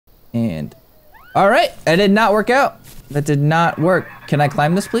And all right, that did not work out. That did not work. Can I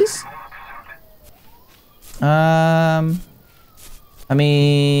climb this, please? I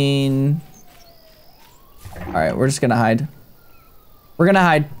mean, all right, we're just gonna hide. We're gonna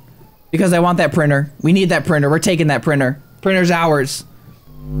hide because I want that printer. We need that printer. We're taking that printer. Printer's ours.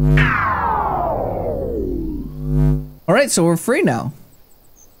 All right, so we're free now.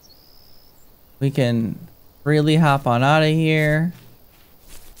 We can freely hop on out of here.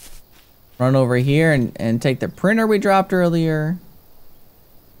 Run over here and take the printer we dropped earlier.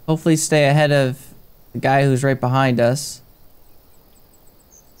 Hopefully stay ahead of the guy who's right behind us,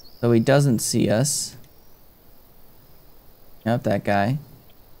 so he doesn't see us. Yep, that guy.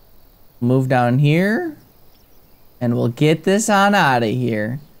 Move down here, and we'll get this on out of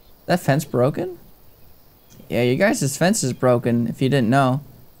here. Is that fence broken? Yeah, you guys' fence is broken, if you didn't know.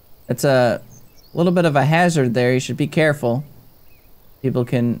 It's a little bit of a hazard there. You should be careful. People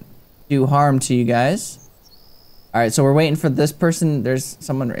can do harm to you guys. All right, so we're waiting for this person. There's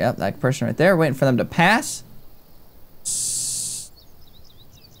someone, yep, that person right there. We're waiting for them to pass.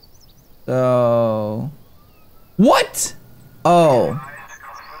 So, what? Oh.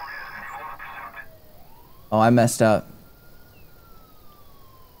 Oh, I messed up.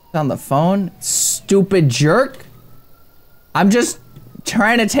 It's on the phone. Stupid jerk. I'm just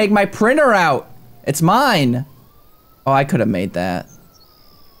trying to take my printer out. It's mine. Oh, I could have made that.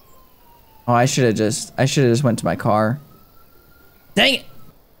 Oh, I should have just went to my car. Dang it.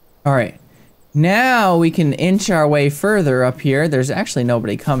 All right. Now we can inch our way further up here. There's actually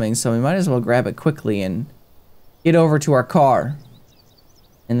nobody coming, so we might as well grab it quickly and get over to our car.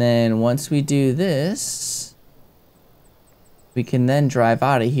 And then once we do this, we can then drive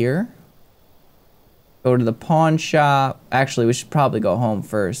out of here. Go to the pawn shop. Actually, we should probably go home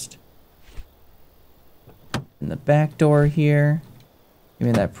first. In the back door here. Give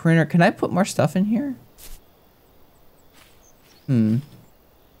me that printer. Can I put more stuff in here?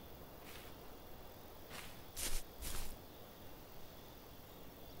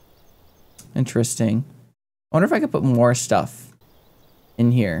 Interesting. I wonder if I could put more stuff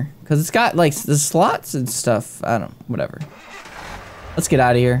in here. Because it's got like the slots and stuff. I don't, whatever. Let's get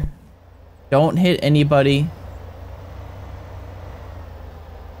out of here. Don't hit anybody.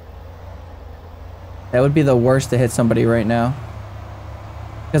 That would be the worst to hit somebody right now.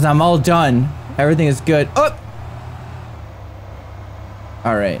 Because I'm all done. Everything is good. Oh!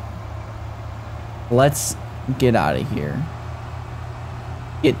 Alright. Let's get out of here.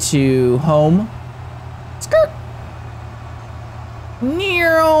 Get to home. Skirt!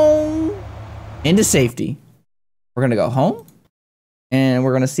 Into safety. We're gonna go home. And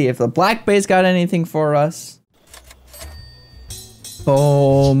we're gonna see if the Black Bay's got anything for us.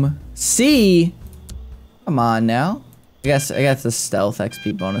 Boom. C. Come on now. I guess the stealth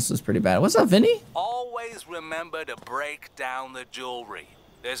XP bonus was pretty bad. What's up, Vinny? Always remember to break down the jewelry.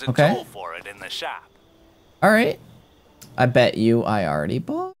 There's a tool for it in the shop. All right. I bet you I already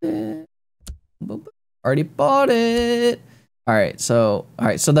bought it. Already bought it. All right, so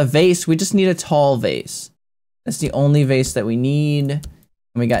the vase, we just need a tall vase. That's the only vase that we need. And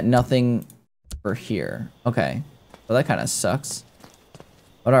we got nothing for here. Okay. Well, that kind of sucks.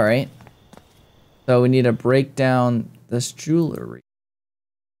 But all right. So we need to break down this jewelry.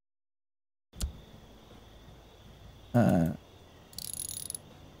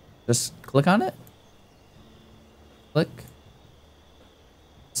 Just click on it. Click.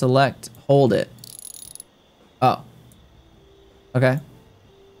 Select. Hold it. Oh. Okay.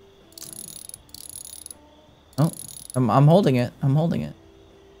 Oh, I'm holding it. I'm holding it.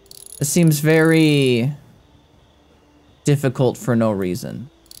 It seems very difficult for no reason.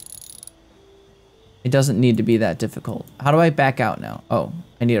 It doesn't need to be that difficult. How do I back out now? Oh,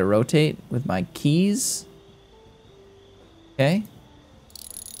 I need to rotate with my keys. Okay.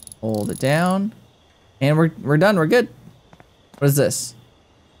 Hold it down. And we're done. We're good. What is this?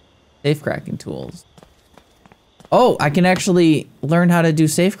 Safe cracking tools. Oh, I can actually learn how to do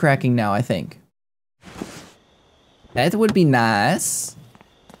safe cracking now, I think. That would be nice.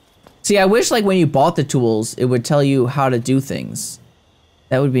 See, I wish like when you bought the tools, it would tell you how to do things.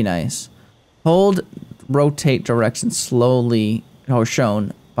 That would be nice. Hold rotate direction slowly or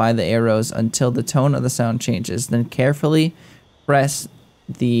shown by the arrows until the tone of the sound changes. Then carefully press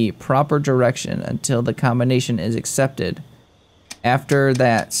the proper direction until the combination is accepted. After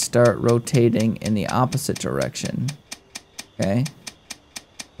that, start rotating in the opposite direction. Okay.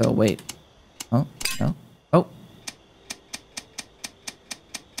 So wait. Oh, no. Oh.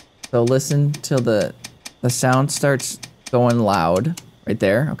 So listen till the sound starts going loud. Right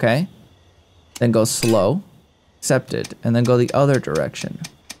there, okay. Then go slow. Accepted. And then go the other direction.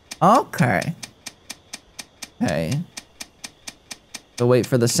 Okay. Okay. So wait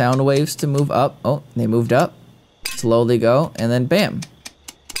for the sound waves to move up. Oh, they moved up. Slowly go, and then bam.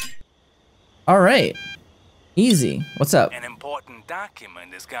 All right. Easy. What's up? An important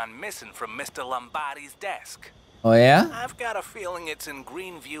document has gone missing from Mr. Lombardi's desk. Oh, yeah? I've got a feeling it's in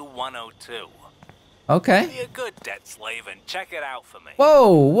Greenview 102. Okay. Be a good debt slave and check it out for me.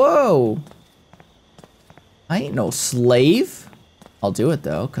 Whoa, whoa. I ain't no slave. I'll do it,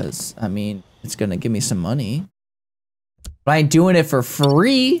 though, because, I mean, it's going to give me some money. But I ain't doing it for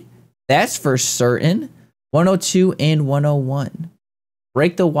free. That's for certain. 102 and 101.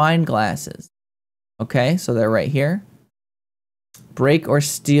 Break the wine glasses. Okay, so they're right here. Break or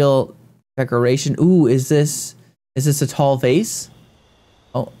steal decoration. Ooh, is this a tall vase?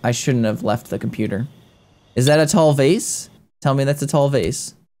 Oh, I shouldn't have left the computer. Is that a tall vase? Tell me that's a tall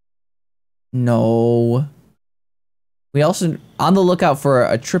vase. No. We also on the lookout for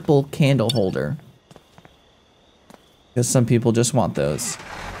a triple candle holder. Because some people just want those.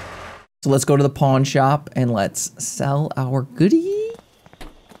 So let's go to the pawn shop and let's sell our goodie.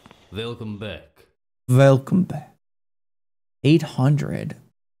 Welcome back. Welcome back. 800.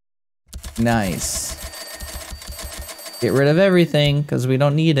 Nice. Get rid of everything because we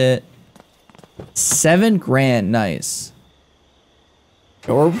don't need it. 7 grand. Nice.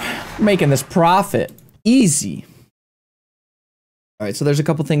 We're making this profit. Easy. All right, so there's a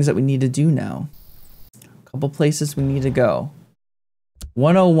couple things that we need to do now. A couple places we need to go.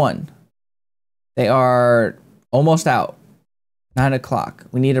 101. They are almost out. 9 o'clock.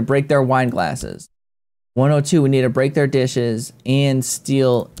 We need to break their wine glasses. 102, we need to break their dishes and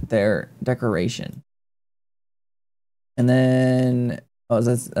steal their decoration. And then, oh,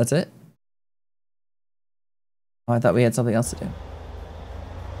 that's it? Oh, I thought we had something else to do.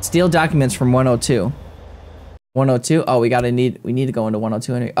 Steal documents from 102. 102, oh, we need to go into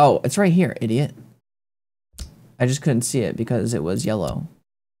 102 anyway. Oh, it's right here, idiot. I just couldn't see it because it was yellow.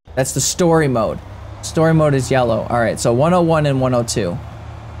 That's the story mode. Story mode is yellow. All right, so 101 and 102.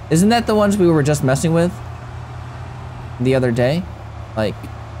 Isn't that the ones we were just messing with the other day? Like,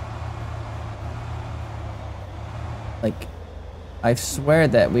 I swear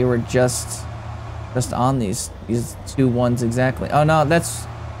that we were just on these two ones exactly. Oh no, that's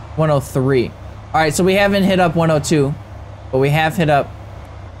 103. All right, so we haven't hit up 102, but we have hit up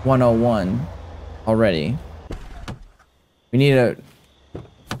 101 already. We need to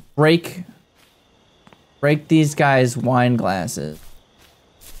break these guys' wine glasses.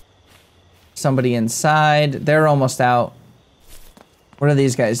 Somebody inside. They're almost out. What are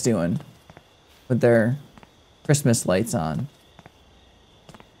these guys doing with their Christmas lights on?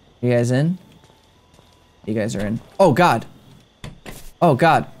 You guys in? You guys are in. Oh God. Oh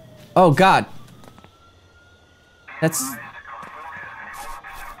God. Oh God. That's...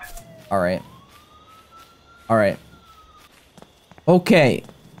 Alright. Alright. Okay.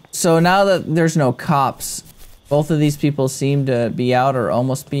 So now that there's no cops, both of these people seem to be out or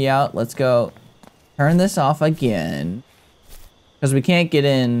almost be out. Let's go turn this off again. Because we can't get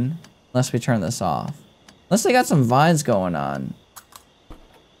in unless we turn this off. Unless they got some vines going on.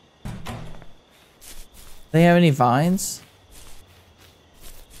 They have any vines?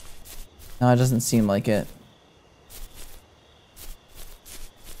 No, it doesn't seem like it.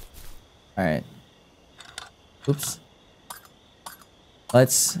 Alright. Oops.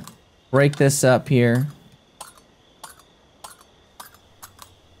 Let's break this up here.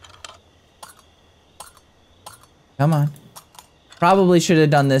 Come on. Probably should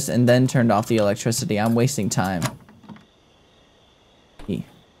have done this and then turned off the electricity. I'm wasting time.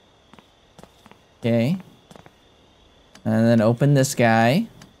 Okay. And then open this guy.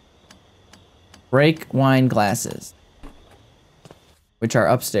 Break wine glasses. Which are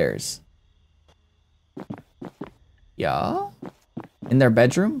upstairs. Yeah? In their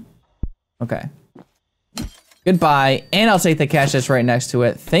bedroom? Okay. Goodbye. And I'll take the cash that's right next to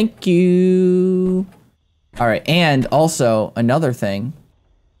it. Thank you. Alright, and also, another thing.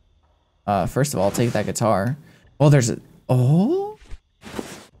 First of all, I'll take that guitar. Oh, there's a... Oh?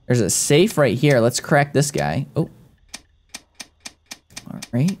 There's a safe right here. Let's crack this guy. Oh.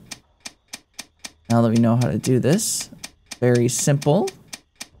 Alright. Now that we know how to do this. Very simple.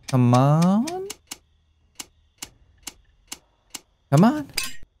 Come on. Come on.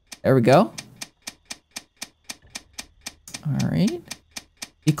 There we go. Alright.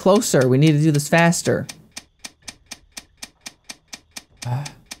 Be closer. We need to do this faster.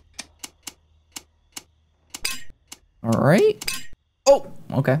 Alright. Oh,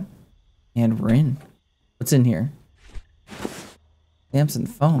 okay. And we're in. What's in here? Samsung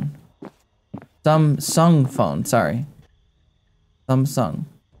phone. Samsung phone, sorry. Samsung.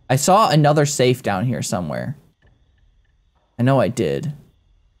 I saw another safe down here somewhere. I know I did.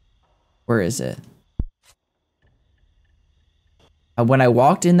 Where is it? When I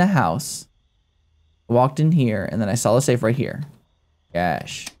walked in the house, I walked in here, and then I saw the safe right here.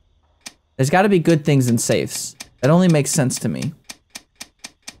 Gosh. There's got to be good things in safes. That only makes sense to me.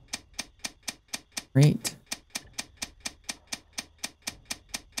 Great.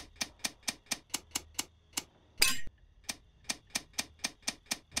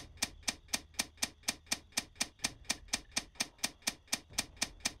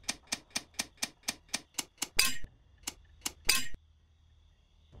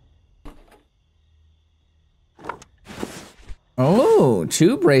 Oh,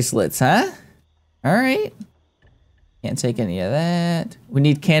 2 bracelets, huh? All right. Can't take any of that. We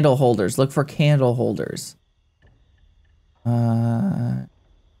need candle holders. Look for candle holders.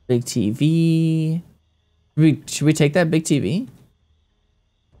 Big TV. Should we take that big TV? I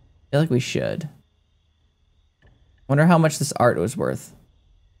feel like we should. Wonder how much this art was worth.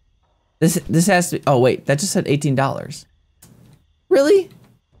 This has to be, oh wait, that just said $18. Really?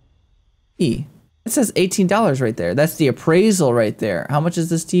 E. It says $18 right there. That's the appraisal right there. How much is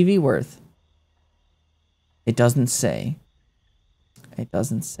this TV worth? It doesn't say. It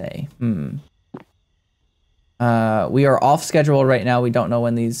doesn't say. We are off schedule right now. We don't know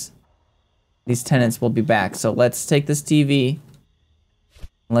when these tenants will be back. So let's take this TV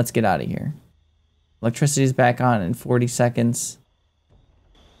and let's get out of here. Electricity's back on in 40 seconds.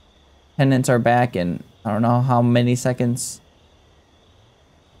 Tenants are back in I don't know how many seconds.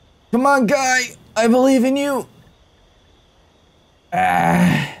 Come on, guy. I believe in you.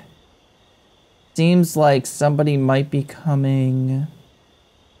 Seems like somebody might be coming.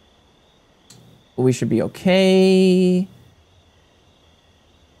 We should be okay.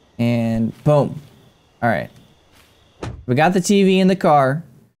 And boom. All right. We got the TV in the car.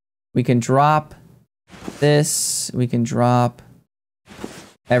 We can drop this. We can drop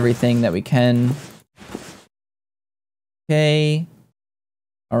everything that we can. Okay.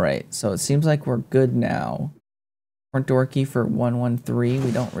 All right, so it seems like we're good now. Front door key for 113.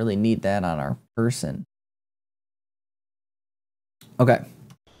 We don't really need that on our person. Okay,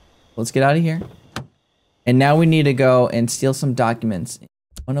 let's get out of here. And now we need to go and steal some documents.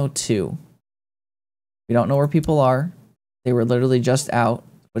 102. We don't know where people are. They were literally just out,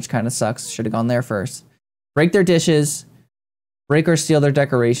 which kind of sucks. Should have gone there first. Break their dishes, break or steal their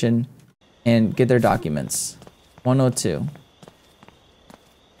decoration, and get their documents. 102.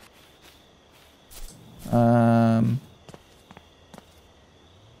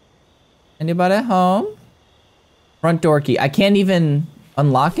 Anybody at home? Front door key. I can't even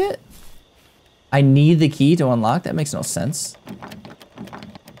unlock it? I need the key to unlock? That makes no sense.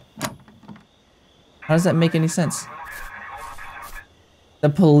 How does that make any sense? The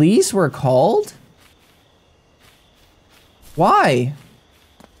police were called? Why?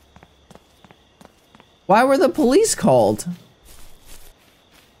 Why were the police called?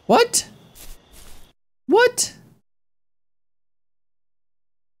 What? What?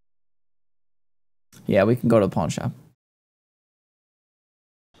 Yeah, we can go to the pawn shop.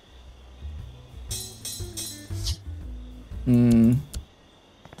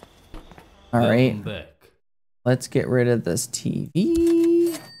 All right. Let's get rid of this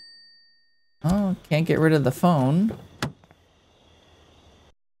TV. Oh, can't get rid of the phone.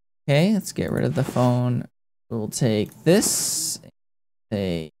 Okay, let's get rid of the phone. We'll take this.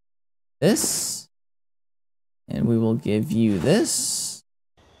 Take this. And we will give you this.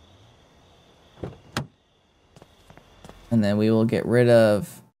 And then we will get rid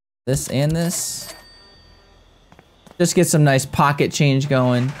of this and this. Just get some nice pocket change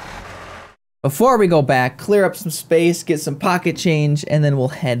going. Before we go back, clear up some space, get some pocket change, and then we'll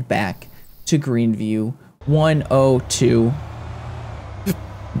head back to Greenview 102.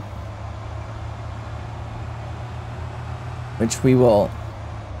 Which we will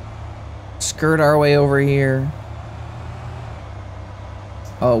skirt our way over here.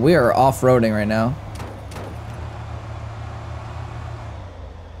 Oh, we are off-roading right now.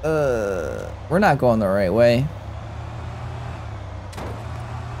 We're not going the right way.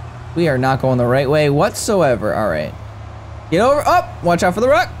 We are not going the right way whatsoever. All right. Get over. Oh, watch out for the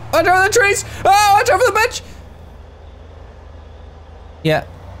rock. Watch out for the trees. Oh, watch out for the bench. Yeah,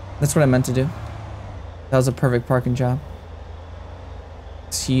 that's what I meant to do. That was a perfect parking job.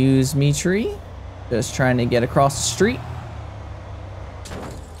 Excuse me, tree. Just trying to get across the street.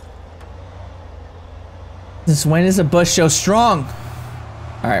 This when is a bush so strong?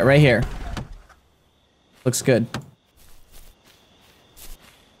 All right, right here. Looks good.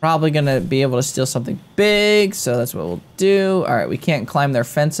 Probably gonna be able to steal something big, so that's what we'll do. All right, we can't climb their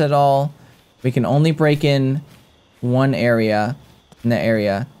fence at all. We can only break in one area, and the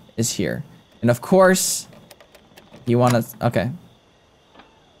area is here. And of course, you wanna, okay.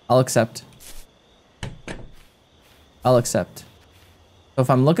 I'll accept. I'll accept. So if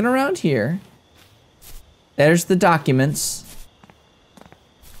I'm looking around here, there's the documents.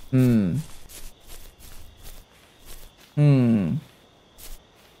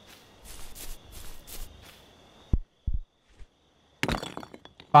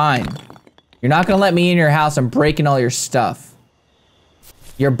 Fine. You're not gonna let me in your house. I'm breaking all your stuff.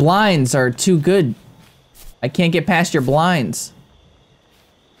 Your blinds are too good. I can't get past your blinds.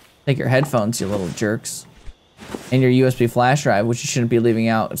 Take your headphones, you little jerks. And your USB flash drive, which you shouldn't be leaving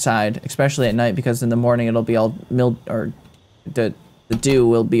outside, especially at night, because in the morning it'll be all the dew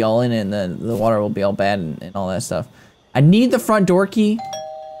will be all in it, and the water will be all bad and all that stuff. I need the front door key.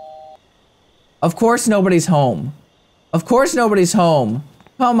 Of course nobody's home. Of course nobody's home.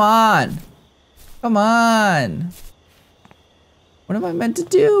 Come on. Come on. What am I meant to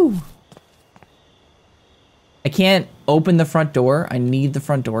do? I can't open the front door. I need the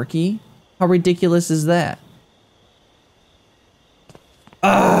front door key. How ridiculous is that?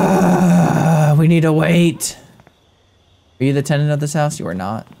 We need to wait. Are you the tenant of this house? You are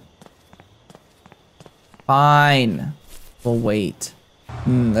not. Fine. We'll wait.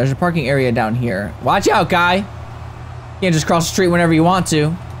 There's a parking area down here. Watch out, guy. You can't just cross the street whenever you want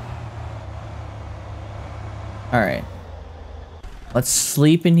to. All right. Let's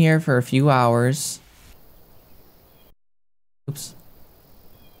sleep in here for a few hours. Oops.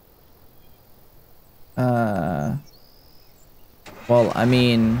 Well, I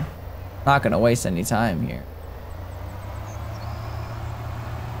mean, not gonna waste any time here.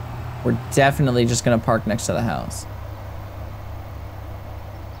 We're definitely just gonna park next to the house.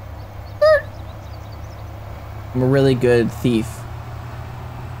 I'm a really good thief.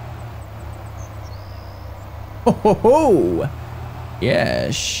 Ho ho ho!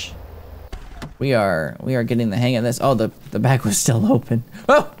 Yes. We are getting the hang of this. Oh, the back was still open.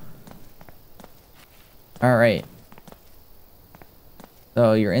 Oh! Alright.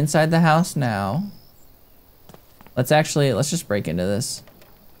 So you're inside the house now. Let's just break into this.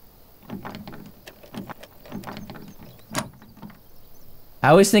 I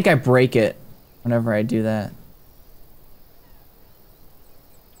always think I break it whenever I do that.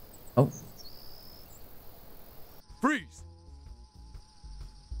 Oh. Freeze.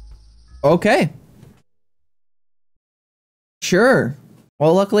 Okay. Sure.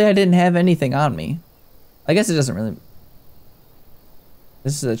 Well, luckily I didn't have anything on me. I guess it doesn't really...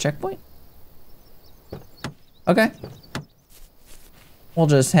 This is a checkpoint? Okay. We'll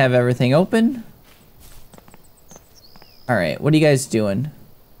just have everything open. Alright, what are you guys doing?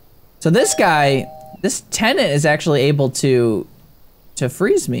 So this guy, this tenant is actually able to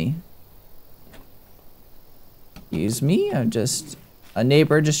freeze me. Excuse me, I'm just a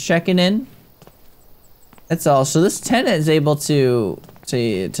neighbor just checking in. That's all. So this tenant is able to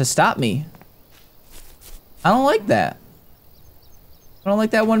stop me. I don't like that. I don't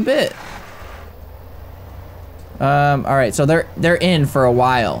like that one bit. All right, so they're in for a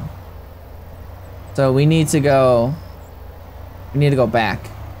while. So we need to go back.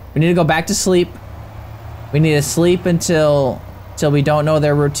 We need to go back to sleep. We need to sleep until we don't know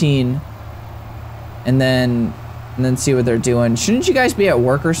their routine. And then see what they're doing. Shouldn't you guys be at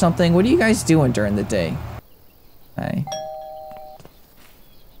work or something? What are you guys doing during the day? Hi.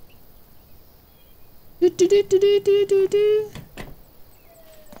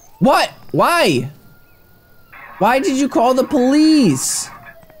 What? Why? Why did you call the police?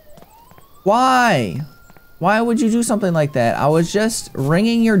 Why? Why would you do something like that? I was just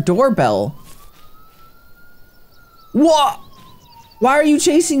ringing your doorbell. What? Why are you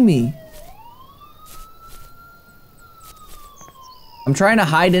chasing me? I'm trying to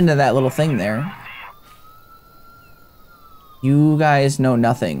hide into that little thing there. You guys know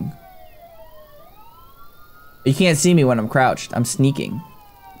nothing. You can't see me when I'm crouched. I'm sneaking.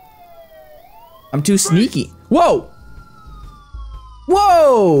 I'm too sneaky. Whoa!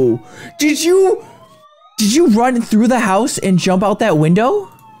 Whoa! Did you run through the house and jump out that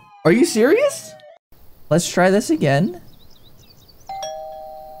window? Are you serious? Let's try this again.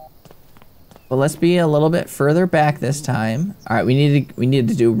 But let's be a little bit further back this time. All right, we need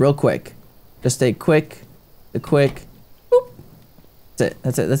to do real quick. Just stay quick. The quick. Boop.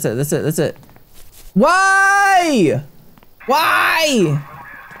 That's it. Why? Why?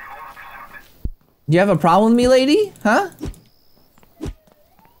 You have a problem with me, lady? Huh?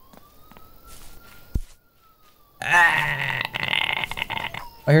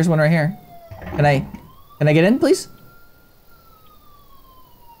 Oh, here's one right here. Can I get in, please?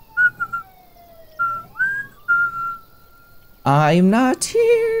 I'm not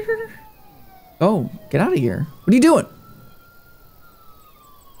here. Oh, get out of here. What are you doing?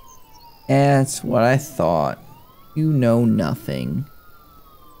 That's what I thought. You know nothing.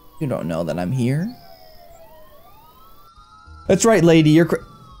 You don't know that I'm here. That's right, lady.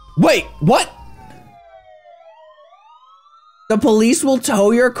 Wait, what? The police will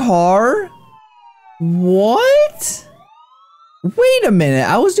tow your car? What? Wait a minute.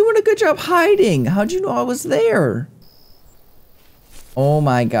 I was doing a good job hiding. How'd you know I was there? Oh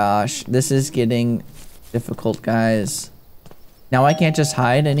my gosh. This is getting difficult, guys. Now I can't just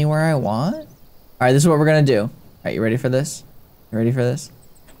hide anywhere I want? All right, this is what we're gonna do. All right, you ready for this? You ready for this?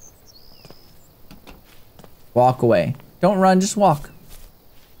 Walk away. Don't run, just walk.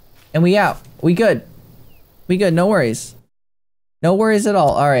 And we out. We good. We good, no worries. No worries at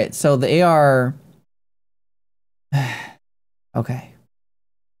all. All right, so the AR... Okay.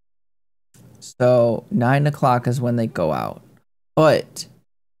 So 9 o'clock is when they go out. But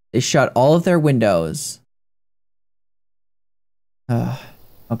they shut all of their windows.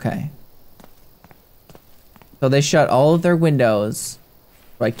 Okay. So they shut all of their windows.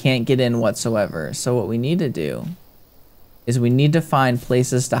 So I can't get in whatsoever. So what we need to do is we need to find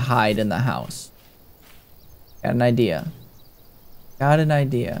places to hide in the house. Got an idea. Got an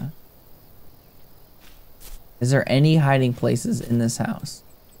idea. Is there any hiding places in this house?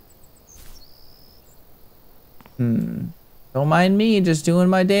 Don't mind me, just doing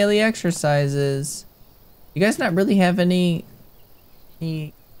my daily exercises. You guys not really have any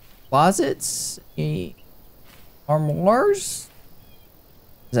closets? Any armoires?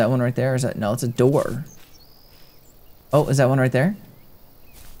 Is that one right there? Or is that, no, it's a door. Oh, is that one right there?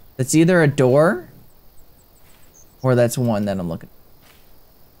 It's either a door or that's one that I'm looking.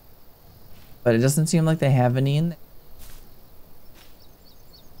 But it doesn't seem like they have any in there.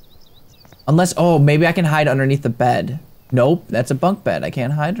 Unless, oh, maybe I can hide underneath the bed. Nope, that's a bunk bed. I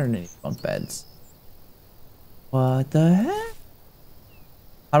can't hide underneath bunk beds. What the heck?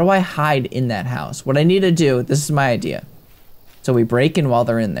 How do I hide in that house? What I need to do, this is my idea. So we break in while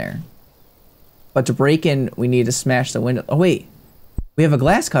they're in there. But to break in, we need to smash the window. Oh, wait. We have a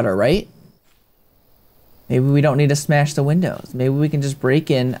glass cutter, right? Maybe we don't need to smash the windows. Maybe we can just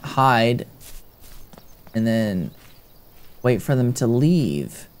break in, hide, and then wait for them to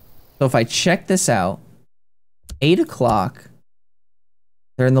leave. So if I check this out, 8 o'clock,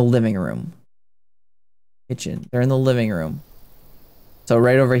 they're in the living room. Kitchen, they're in the living room. So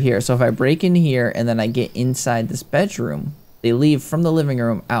right over here. So if I break in here and then I get inside this bedroom, they leave from the living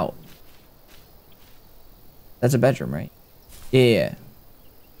room out. That's a bedroom, right? Yeah.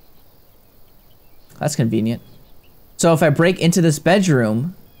 That's convenient. So if I break into this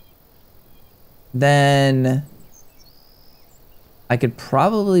bedroom, then I could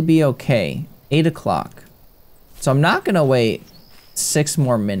probably be okay. 8 o'clock. So I'm not gonna wait 6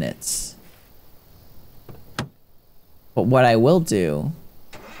 more minutes. But what I will do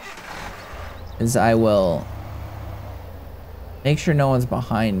is I will make sure no one's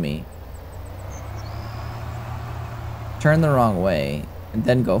behind me. Turn the wrong way and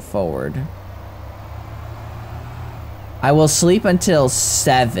then go forward. I will sleep until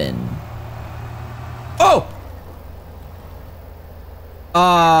 7. Oh!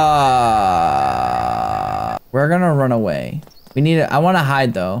 We're gonna run away. We need to, I want to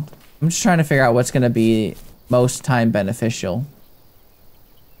hide though. I'm just trying to figure out what's gonna be most time beneficial.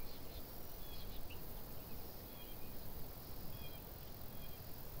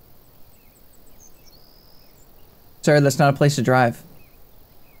 Sir, that's not a place to drive.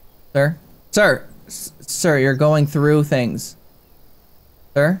 Sir? Sir! Sir, you're going through things.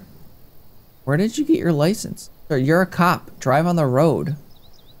 Sir? Where did you get your license? Sir, you're a cop. Drive on the road.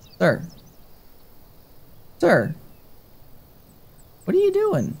 Sir. Sir. What are you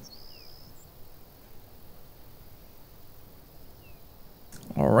doing?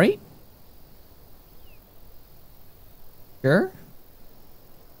 Alright. Sure.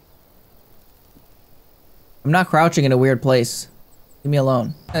 I'm not crouching in a weird place. Leave me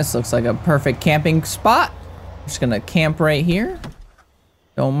alone. This looks like a perfect camping spot. I'm just gonna camp right here.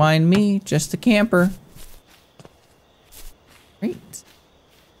 Don't mind me, just a camper. Great.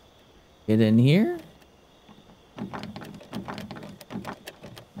 Get in here.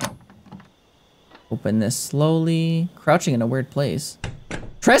 Open this slowly. Crouching in a weird place.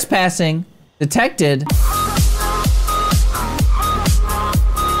 Trespassing detected.